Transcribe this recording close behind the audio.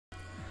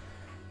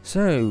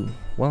So,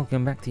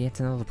 welcome back to yet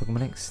another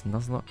Pokemon X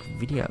Nuzlocke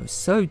video.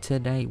 So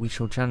today we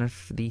shall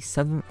challenge the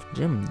 7th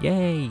gym.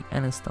 Yay!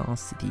 Star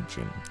City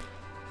Gym.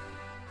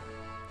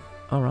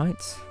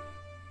 Alright.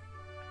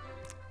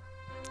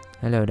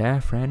 Hello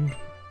there, friend.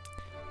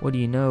 What do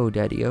you know,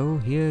 Daddy-O?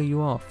 Here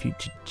you are,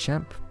 future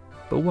champ.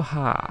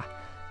 Bawaha!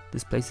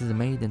 This place is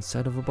made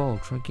inside of a ball.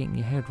 Try getting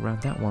your head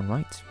around that one,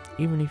 right?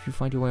 Even if you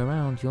find your way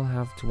around, you'll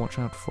have to watch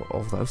out for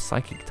all those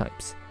psychic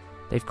types.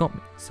 They've got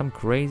some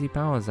crazy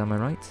powers, am I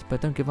right?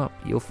 But don't give up,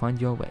 you'll find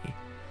your way.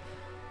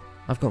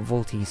 I've got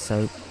Volty,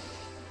 so...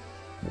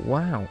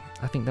 Wow,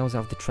 I think that was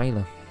out of the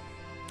trailer.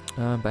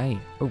 But hey,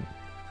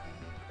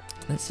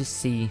 let's just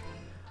see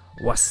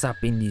what's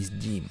up in this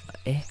gym,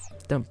 eh?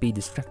 Don't be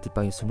distracted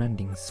by your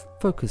surroundings.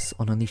 Focus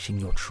on unleashing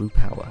your true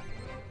power.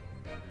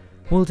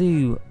 We'll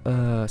do,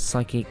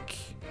 Psychic,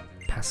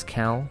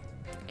 Pascal,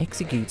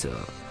 Executor.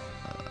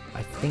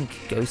 I think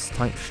Ghost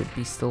type should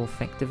be still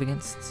effective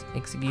against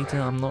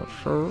Executor, I'm not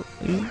sure.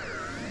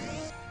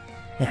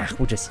 Yeah,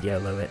 we'll just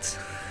YOLO it.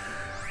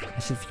 I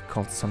should have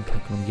called some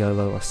Pokemon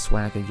YOLO or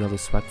Swag or YOLO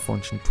Swag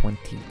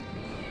 420. Do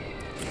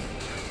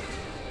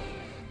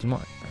you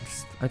mind?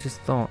 I just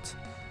thought,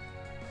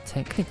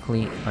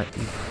 technically,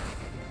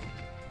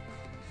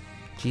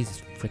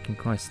 Jesus freaking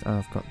Christ,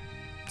 I've got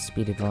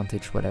speed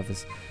advantage,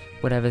 whatevers.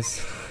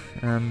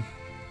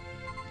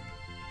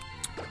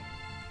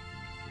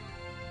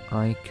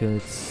 I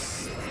could...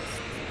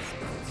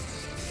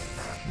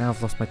 Now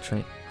I've lost my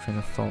train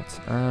of thought.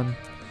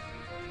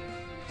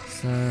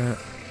 So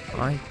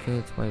I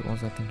could... Wait, what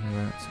was I thinking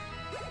about?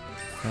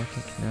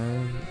 Psychic,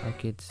 no. I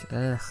could...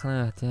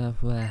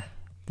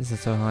 This is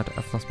so hard.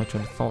 I've lost my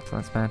train of thought.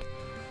 That's bad.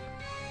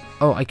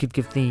 Oh, I could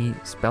give the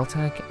spell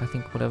tag, I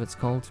think, whatever it's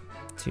called,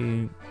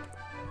 to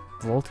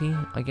Volty,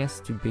 I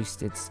guess, to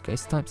boost its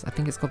ghost types. I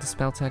think it's got the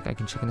spell tag. I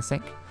can check in a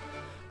sec.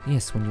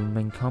 Yes, when you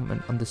remain calm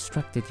and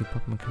undistracted, your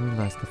Pokemon can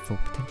realize their full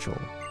potential.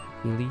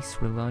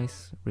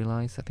 Realize?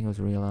 I think it was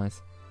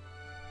realize.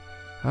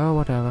 Oh,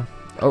 whatever.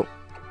 Oh,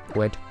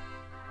 wed.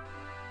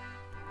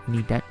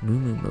 Need that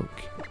moo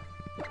milk.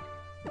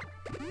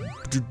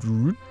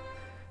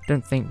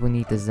 Don't think we'll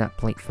need the Zap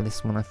Plate for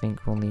this one. I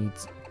think we'll need,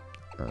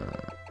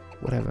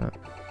 whatever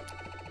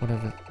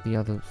the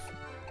others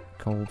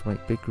called.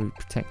 Wait, Big Root,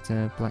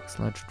 Protector, Black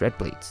Sludge, Red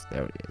Blades.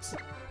 There it is.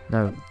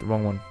 No, the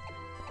wrong one.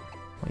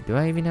 Wait, do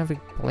I even have a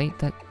plate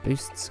that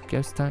boosts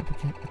ghost type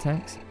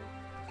attacks?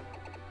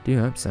 Do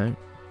hope so.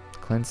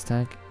 Cleanse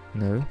tag?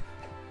 No.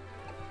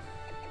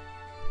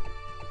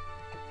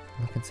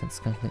 Lock and Sense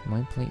Skyplate,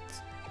 Mind Plate.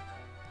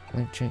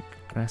 Electric,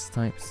 Grass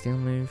type, Steel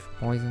move,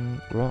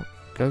 Poison, Rock,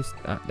 Ghost.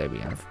 Ah, there we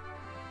have.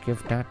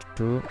 Give that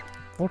to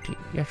 40.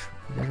 Yes,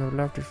 I would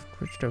love to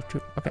switch those two.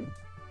 Okay.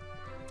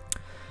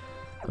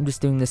 I'm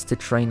just doing this to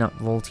train up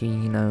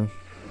Volty, you know.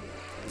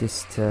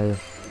 Just to...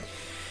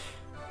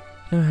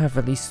 have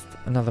at least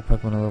another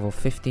Pokemon at level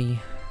 50.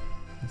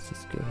 Let's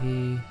just go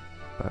here.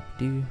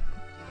 Babadoo.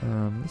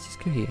 Let's just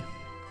go here.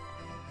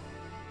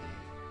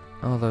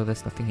 Although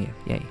there's nothing here.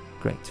 Yay.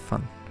 Great.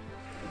 Fun.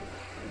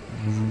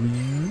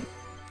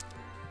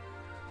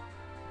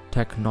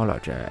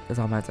 Technology is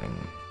amazing.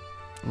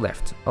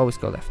 Left. Always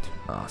go left.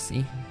 Ah,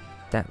 see?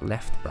 That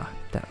left, bruh.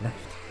 That left.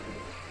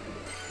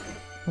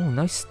 Oh,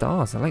 nice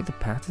stars. I like the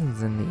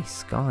patterns in the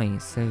sky.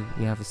 So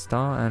we have a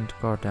star and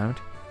guard down.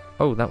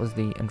 Oh, that was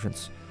the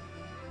entrance.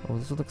 Oh,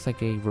 this looks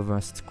like a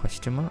reversed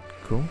question mark.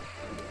 Cool.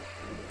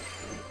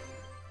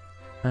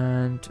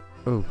 And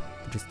oh,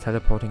 just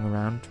teleporting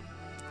around.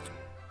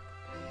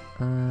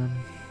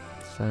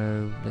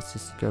 So let's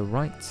just go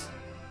right.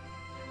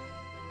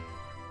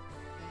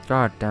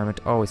 God damn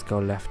it! Always go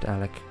left,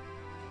 Alec.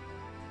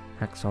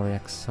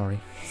 Haxoriax,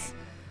 sorry.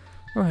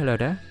 Oh, hello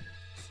there.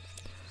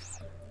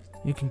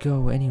 You can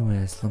go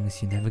anywhere as long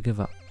as you never give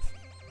up.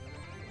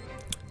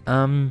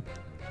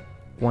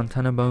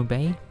 Guantanamo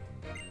Bay.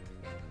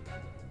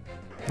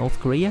 North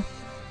Korea?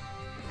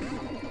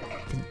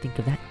 Didn't think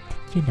of that,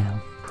 did you now?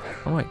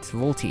 Alright,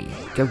 Volty,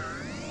 go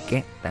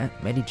get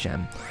that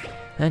Medicham.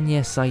 And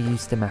yes, I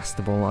used the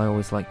Master Ball. I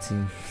always like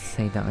to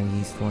say that I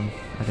used one.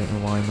 I don't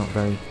know why, I'm not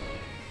very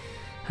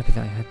happy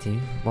that I had to.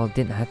 Well, I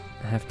didn't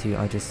have to,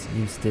 I just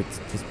used it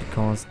just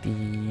because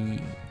the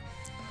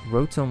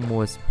Rotom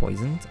was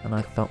poisoned, and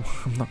I thought,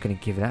 well, I'm not going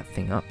to give that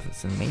thing up.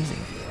 It's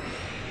amazing.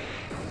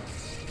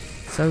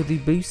 So the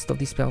boost of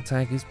the spell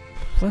tag is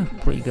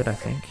pretty good, I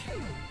think.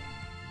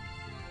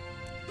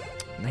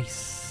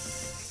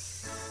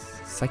 Nice.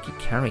 Psychic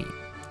Carry.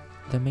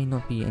 There may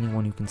not be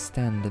anyone who can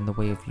stand in the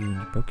way of you and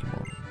your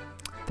Pokemon.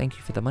 Thank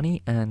you for the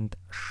money and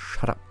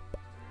shut up.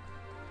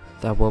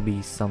 There will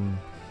be some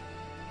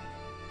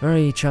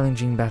very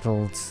challenging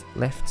battles.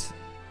 Left.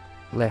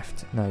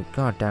 No,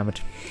 god damn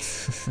it.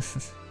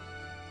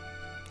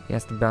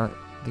 Yes, the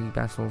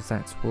battles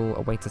that will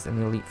await us in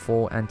the Elite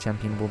Four and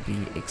Champion will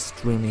be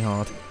extremely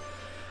hard.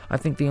 I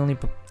think the only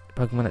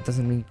Pokemon that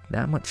doesn't need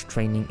that much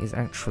training is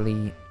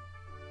actually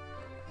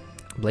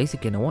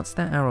Blaziken. Now, what's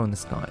that arrow in the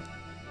sky?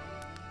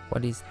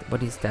 What is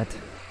that?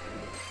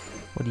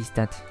 What is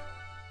that?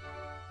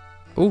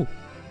 Oh,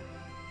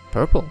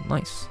 purple,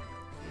 nice.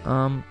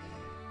 Oh,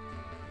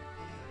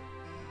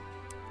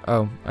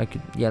 I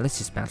could... Yeah, let's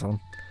just battle him.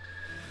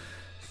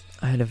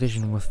 I had a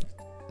vision with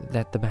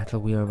that the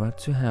battle we are about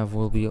to have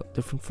will be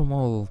different from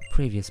all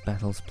previous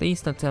battles.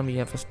 Please don't tell me you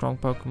have a strong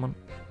Pokemon.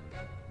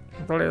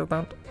 Please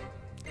don't.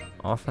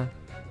 Arthur.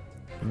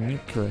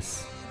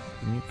 Nucleus.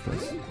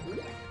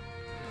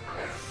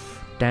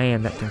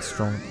 Damn, that thing's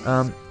strong.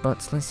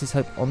 But let's just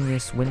hope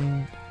Omnious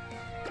Wind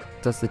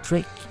does the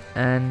trick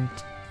and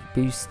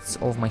boosts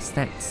all of my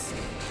stats.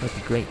 That'd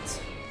be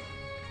great.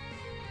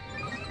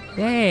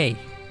 Yay!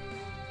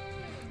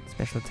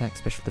 Special attack,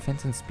 special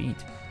defense, and speed.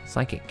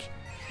 Psychic.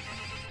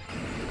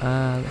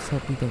 Let's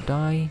hope we don't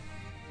die.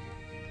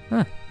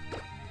 Huh.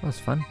 That was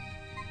fun.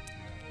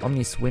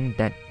 Omnious Wind,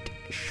 that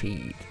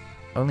shade.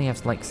 Only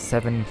has like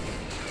 7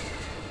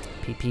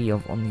 PP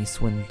of Omnious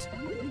Wind.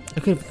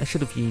 Okay, I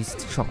should have used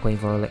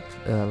Shockwave or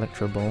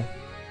Electro Ball.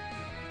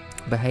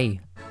 But hey.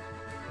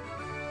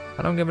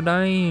 I don't give a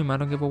dime. I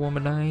don't give a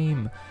woman a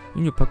dime. You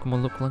and your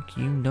Pokemon look like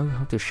you know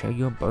how to share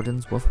your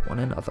burdens with one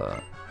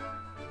another.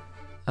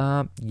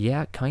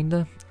 Yeah,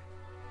 kinda.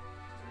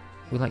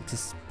 We like to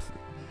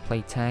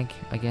play tag,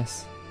 I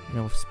guess. You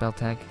know, with spell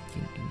tag.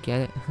 You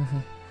get it?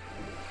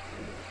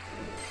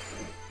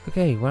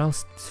 Okay, where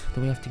else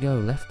do we have to go?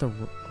 Left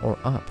or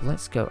up?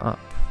 Let's go up.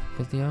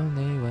 Because the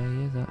only way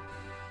is up.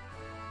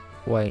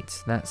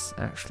 Wait, that's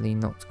actually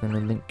not going to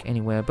link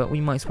anywhere. But we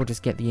might as well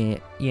just get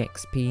the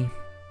EXP.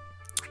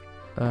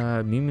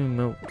 Mew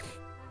Milk.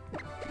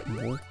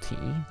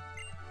 Volty.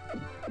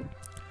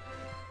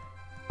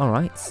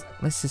 Alright,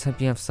 let's just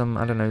hope you have some,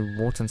 I don't know,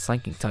 water and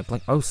psychic type.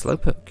 Like, oh,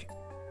 Slowpoke.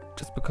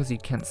 Just because you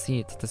can't see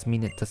it doesn't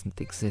mean it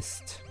doesn't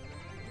exist.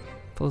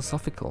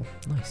 Philosophical.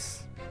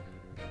 Nice.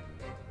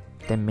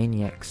 Them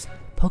maniacs.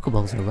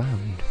 Pokeballs are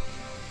around.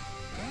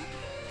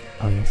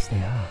 Oh yes they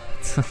are.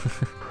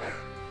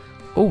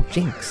 Oh,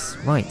 Jinx.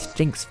 Right,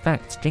 Jinx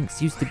fact. Jinx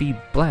used to be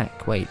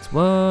black. Wait,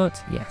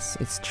 what? Yes,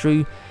 it's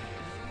true.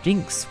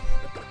 Jinx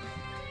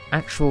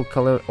actual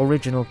color,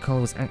 original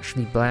color was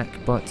actually black,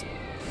 but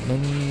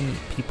many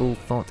people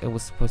thought it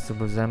was supposed to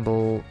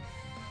resemble,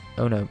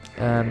 oh no,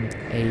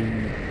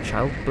 a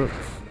child book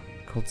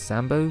called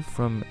Sambo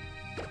from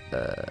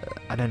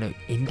I don't know,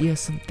 India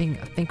something?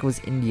 I think it was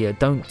India,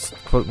 don't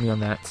quote me on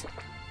that.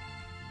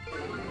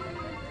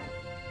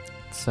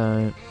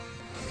 So,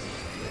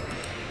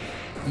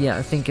 yeah,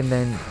 I think, and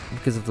then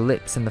because of the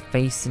lips and the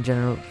face in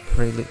general,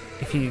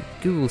 if you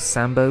Google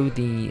Sambo,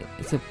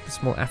 it's a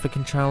small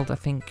African child, I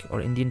think,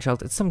 or Indian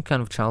child, it's some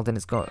kind of child, and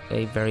it's got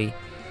a very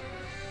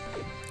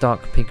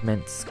dark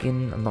pigment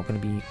skin. I'm not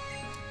going to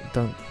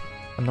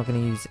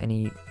use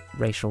any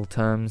racial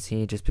terms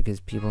here just because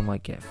people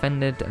might get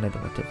offended and I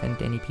don't want to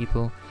offend any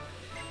people.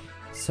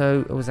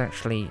 So it was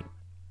actually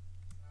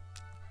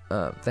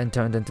then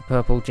turned into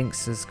purple.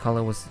 Jinx's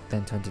color was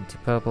then turned into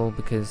purple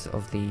because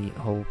of the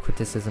whole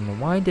criticism. And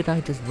why did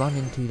I just run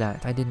into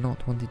that? I did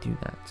not want to do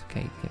that.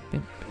 Okay,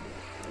 get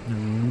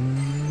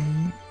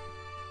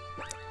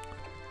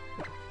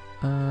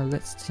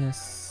let's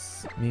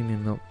just Mew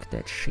Milk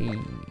that shade.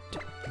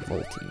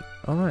 Volty.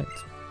 Alright.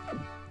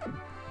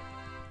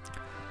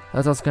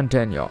 Let us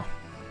continue.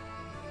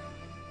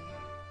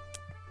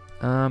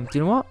 Do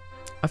you know what?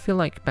 I feel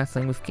like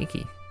battling with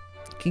Kiki.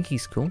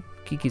 Kiki's cool.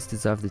 Kiki's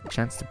deserved the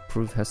chance to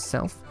prove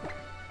herself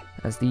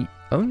as the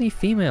only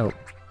female.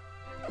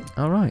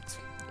 Alright.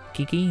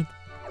 Kiki,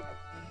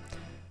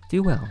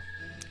 do well.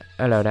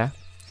 Hello there.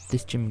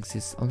 This gym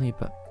exists only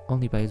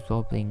by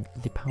absorbing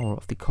the power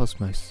of the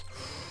cosmos.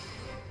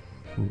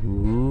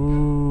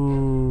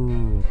 Ooh,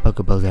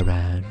 Pokeballs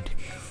around.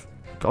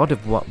 God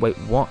of what? Wait,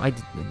 what? I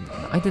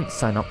didn't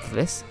sign up for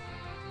this.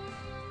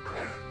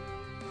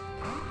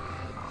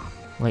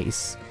 Wait,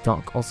 is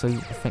Dark also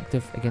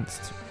effective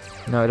against?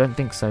 No, I don't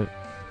think so.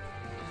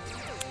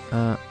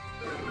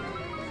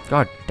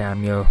 God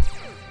damn you!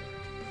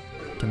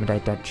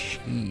 Intimidate that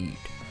shit.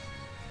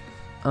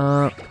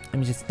 Let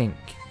me just think.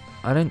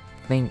 I don't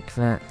think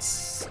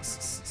that's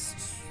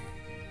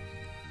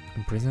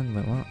imprison.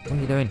 Wait, what? What are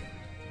you doing?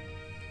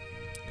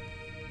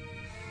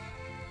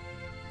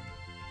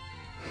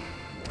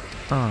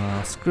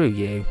 Ah, screw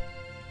you.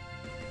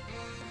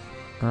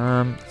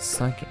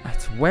 Psychic.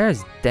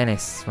 Where's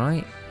Dennis,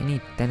 right? You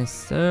need Dennis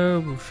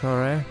so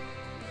sorry.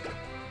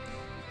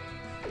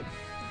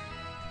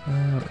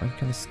 I'm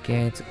kind of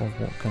scared of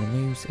what kind of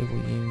moves it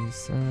will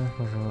use. I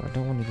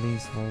don't want to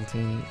lose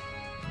Volty.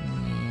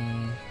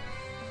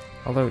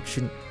 Although it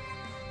shouldn't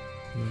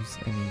use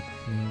any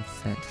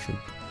moves that should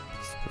be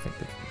super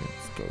effective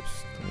against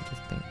Ghost. Let me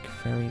just think.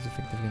 Fairy is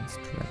effective against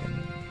Dragon.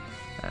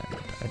 And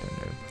I don't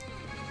know.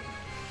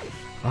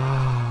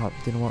 Ah,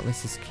 you know what?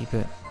 Let's just keep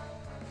it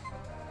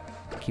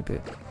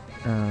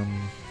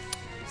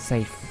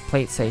safe.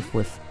 Play it safe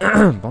with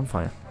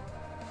Bonfire.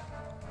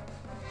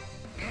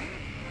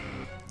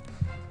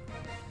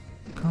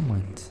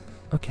 Comment.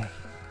 Okay.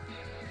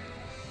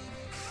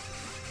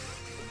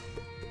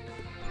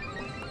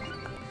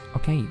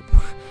 Okay.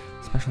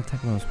 Special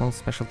attack as well.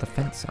 Special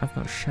defense. I've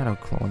got Shadow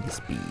Claw on this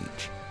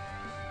beach.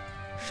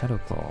 Shadow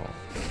Claw.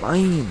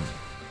 Flame.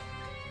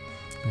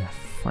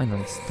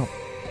 finally, stop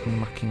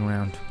mucking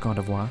around, God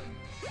of War.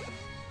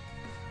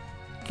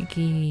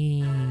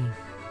 Kiki!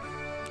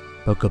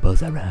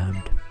 Pokeballs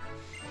around.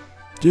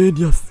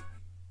 Genius!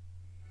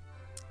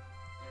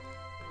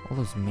 All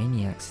those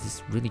maniacs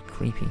is really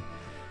creepy.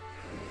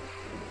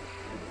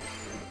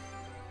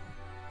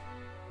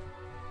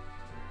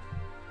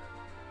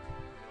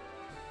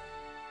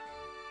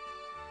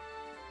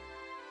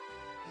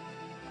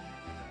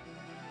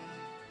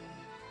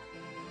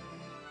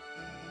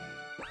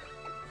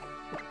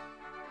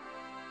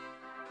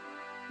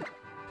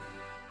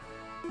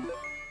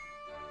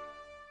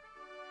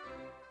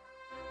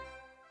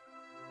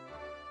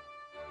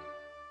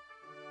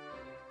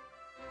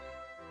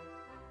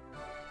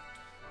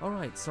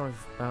 Alright, sorry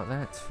about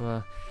that.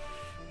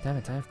 Damn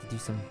it, I have to do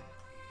some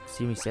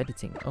serious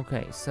editing.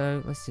 Okay,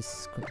 so let's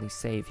just quickly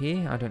save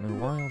here. I don't know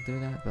why I'll do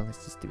that, but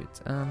let's just do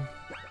it.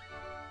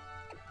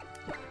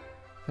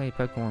 Play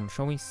Pokemon.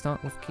 Shall we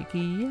start with Kiki?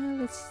 Yeah,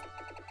 let's.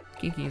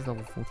 Kiki is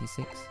level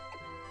 46.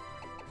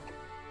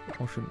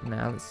 Or should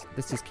now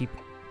let's just keep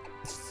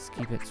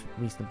it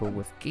reasonable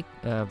with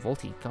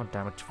Volty. God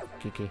damn it,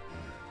 Kiki.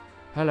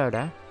 Hello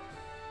there.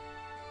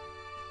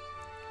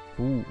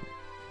 Ooh.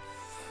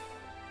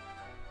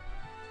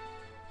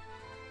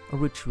 A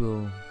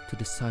ritual to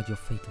decide your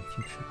fate and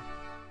future.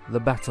 The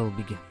battle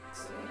begins.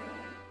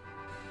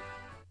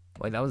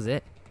 Wait, that was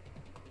it?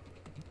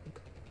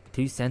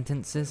 2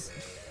 sentences?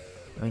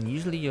 I mean,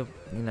 usually you're,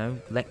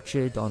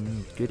 lectured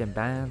on good and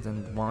bad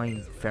and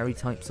why fairy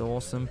types are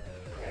awesome.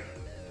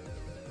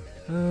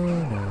 Oh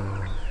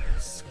no.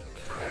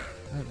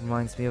 That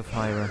reminds me of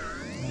Hyra.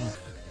 Oh,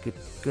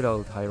 good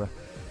old Hyra.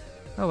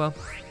 Oh well.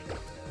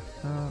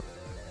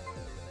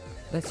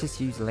 Let's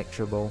just use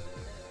Electro Ball.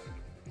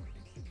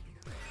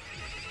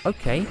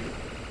 Okay.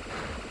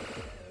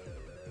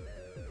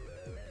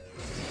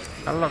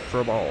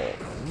 Electro Ball.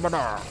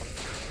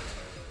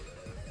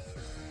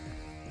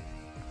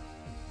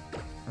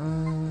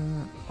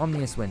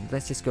 Omnious Wind.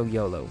 Let's just go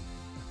YOLO.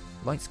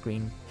 Light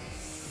screen.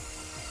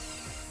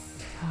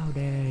 How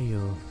dare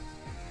you?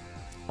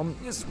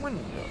 Omnious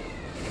Wind.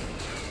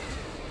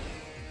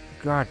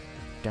 God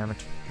damn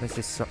it. Let's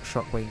just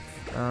Shockwave.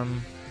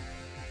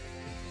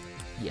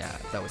 Yeah,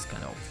 that was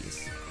kind of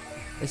obvious.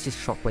 Let's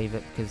just Shockwave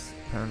it, because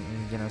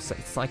apparently,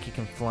 it's Psychic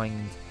and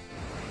Flying.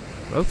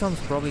 Rotom's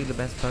probably the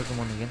best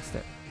Pokemon against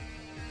it.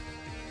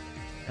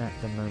 At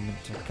the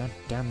moment. God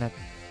damn that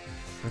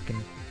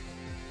frickin'.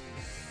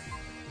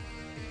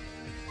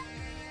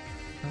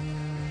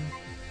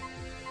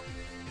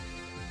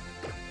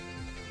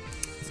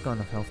 It's got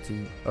enough health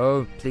to.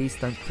 Oh, please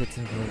don't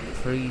critical.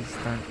 Please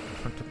don't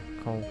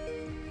critical.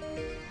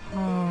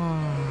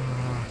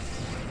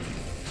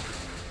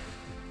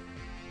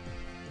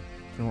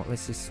 You know what,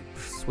 let's just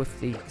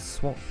swiftly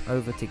swap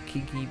over to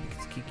Kiki,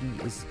 because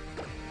Kiki is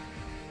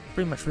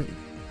pretty much really,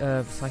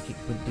 Psychic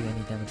wouldn't do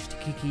any damage to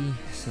Kiki,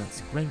 so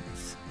that's great.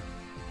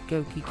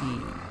 Go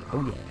Kiki!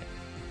 Oh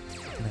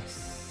yeah!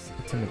 Nice.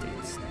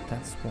 Intimidate,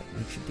 that's what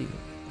we should do.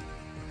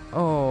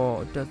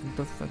 Oh, it doesn't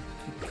affect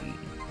Kiki.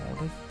 Oh,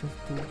 that's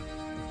just too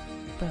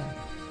bad.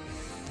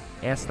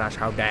 Yes, Slash,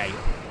 how dare you!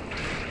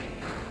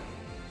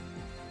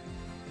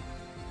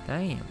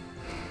 Damn!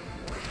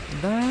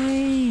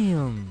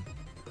 Damn!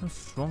 How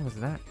strong is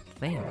that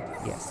thing?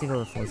 Yeah,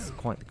 Shalour was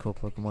quite the cool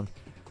Pokemon.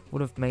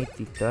 Would have made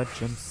the 3rd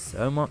gym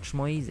so much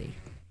more easy.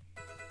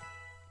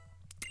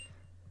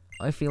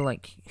 I feel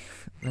like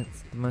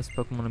that's the most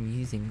Pokemon I'm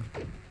using,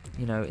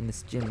 in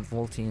this gym.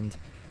 Volty and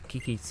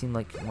Kiki seem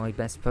like my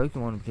best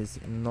Pokemon, because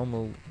in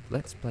normal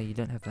Let's Play you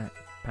don't have that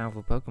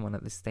powerful Pokemon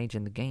at this stage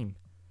in the game.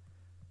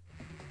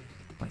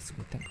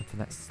 Bicycle, thank God for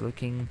that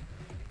Slowking.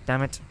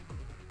 Damn it.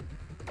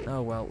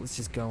 Oh well, let's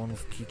just go on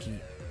with Kiki.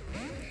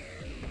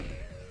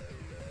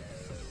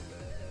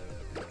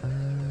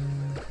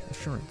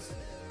 Assurance.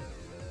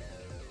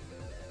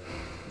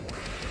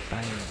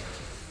 Bang.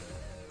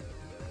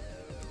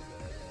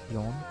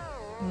 Yawn.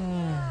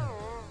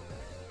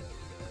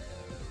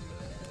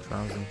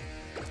 Drowsy.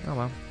 Oh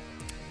well.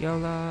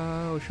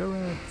 YOLO!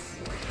 Assurance!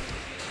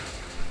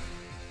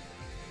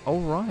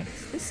 Alright,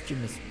 this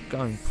gym is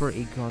going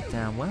pretty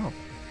goddamn well.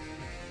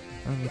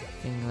 Only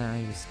thing that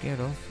I was scared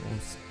of, or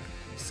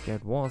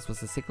scared was the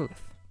Sigilyph.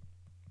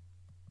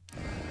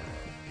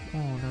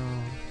 Oh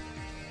no.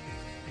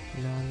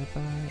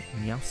 Lullaby.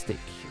 Meowstic.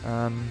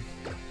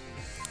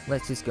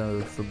 Let's just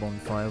go for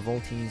Bonfire.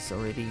 Volty's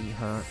already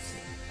hurt.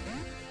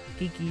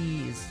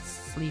 Kiki is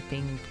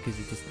sleeping because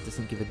he just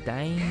doesn't give a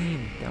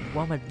damn.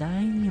 One a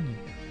damn.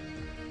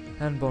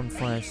 And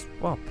Bonfire's,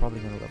 well,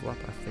 probably gonna level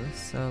up after this,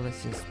 so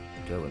let's just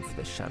go in for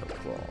the Shadow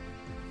Claw.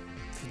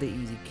 For the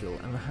easy kill.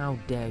 And how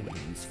dare you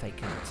use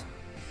Fake Out?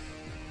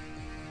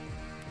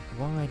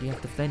 Why do you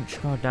have to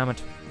flinch? God damn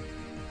it.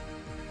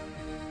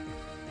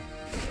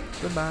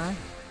 Goodbye.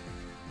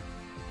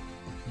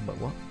 But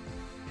what?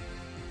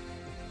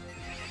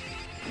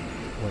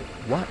 Wait,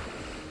 what?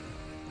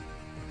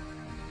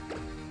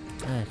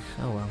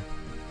 Oh well.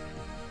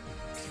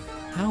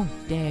 How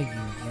dare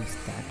you use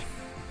that?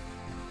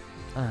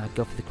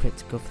 Go for the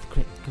crit, go for the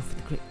crit, go for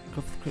the crit,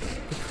 go for the crit,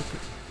 go for the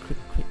crit,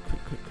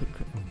 crit.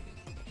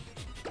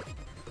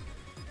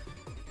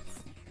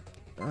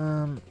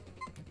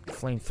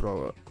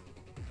 flamethrower.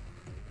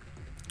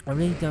 I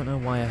really don't know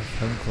why I have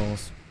home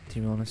claws, to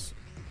be honest.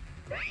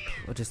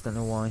 I just don't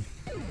know why.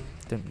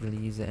 Don't really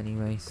use it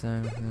anyway,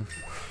 so...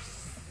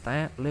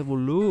 that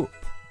level up!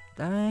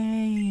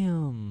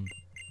 Damn!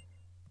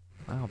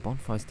 Wow,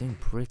 Bonfire's doing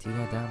pretty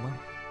goddamn well.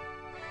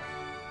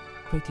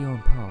 Create your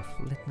own path,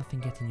 let nothing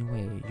get in your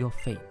way, your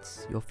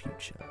fates, your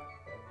future.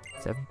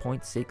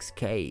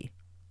 7.6k.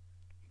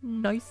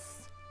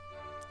 Nice!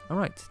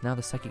 Alright, now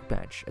the Psychic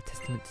Badge, a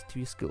testament to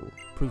your skill,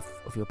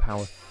 proof of your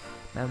power.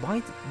 Now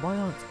why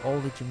aren't all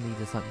the gym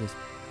leaders like this?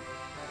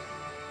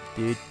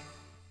 Dude.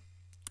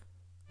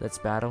 Let's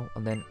battle,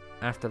 and then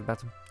after the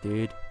battle,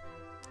 dude,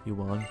 you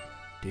won.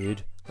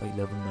 Dude, like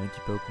level 90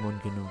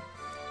 Pokemon can,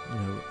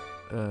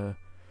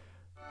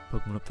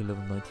 Pokemon up to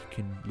level 90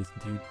 can listen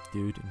to you,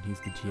 dude, and he's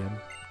the GM.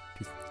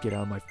 Just get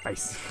out of my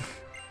face.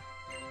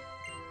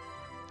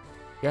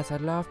 Yes,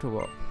 I'd love to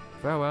walk.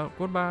 Farewell,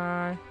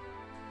 goodbye.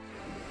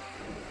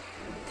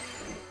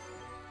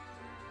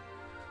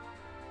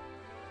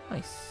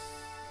 Nice.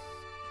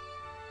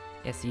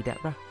 Yeah, see that,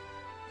 bruh?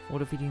 For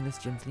defeating this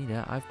gym's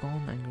leader, I've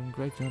gone and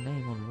engraved your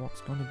name on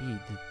what's gonna be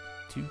the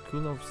 2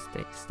 coolest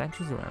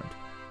statues around.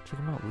 Check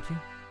them out, would you?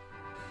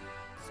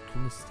 It's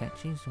coolest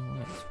statues or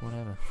what?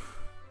 Whatever.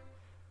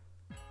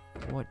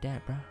 What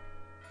that, bruh?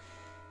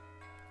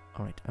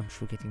 Alright, I'm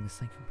sure getting the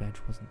Psychic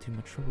Badge wasn't too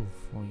much trouble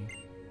for you.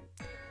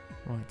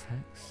 Right,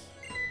 Hax.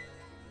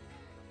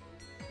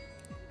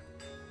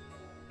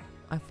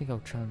 I think I'll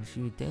challenge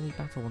you a daily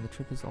battle when the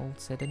trip is all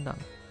said and done.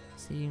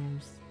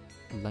 Seems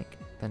like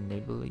the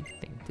neighborly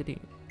thing to do.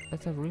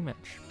 Let's have a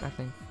rematch.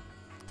 Battling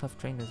tough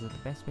trainers is the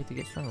best way to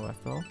get stronger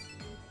after all.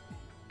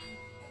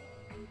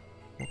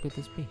 What could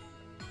this be?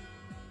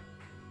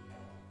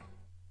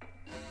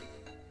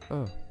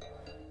 Oh.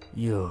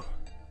 Yo.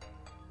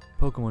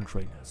 Pokemon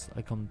trainers,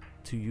 I come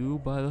to you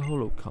by the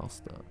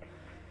Holocaster.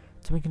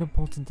 To make an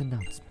important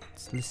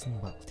announcement. Listen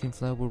well, Team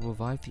Flare will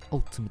revive the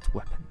ultimate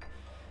weapon.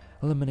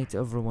 Eliminate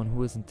everyone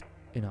who isn't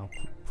in our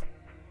group.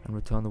 And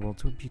return the world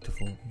to a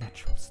beautiful,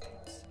 natural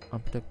state.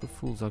 Unprotected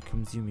fools are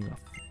consuming our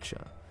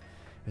future.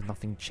 If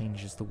nothing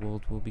changes, the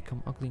world will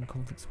become ugly and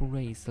conflicts will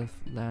raise the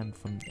land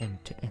from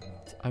end to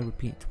end. I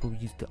repeat, we'll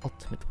use the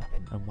ultimate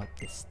weapon and wipe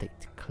this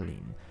state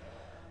clean.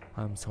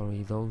 I'm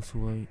sorry, those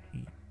who are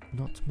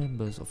not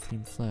members of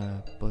Team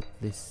Flare, but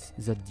this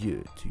is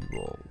adieu to you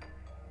all.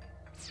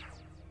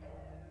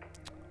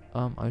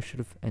 I should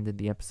have ended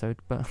the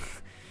episode, but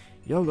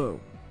YOLO!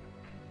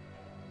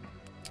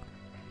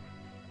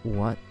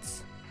 What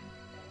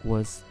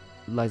was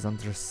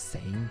Lysandra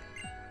saying?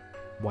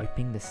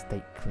 Wiping the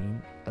state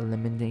clean,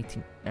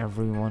 eliminating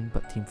everyone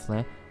but Team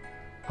Flare.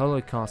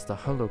 Holocaster.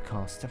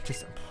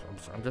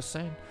 I'm just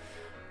saying.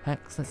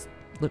 Hax, let's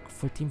look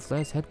for Team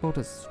Flare's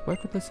headquarters. Where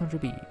could Lysandra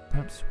be?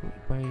 Perhaps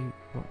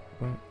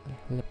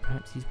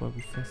perhaps he's where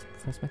we first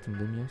met him,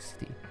 Lumio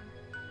City.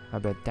 I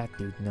bet that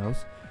dude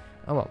knows.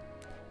 Oh well.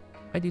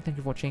 I do thank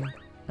you for watching,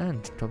 and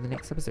until the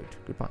next episode.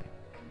 Goodbye.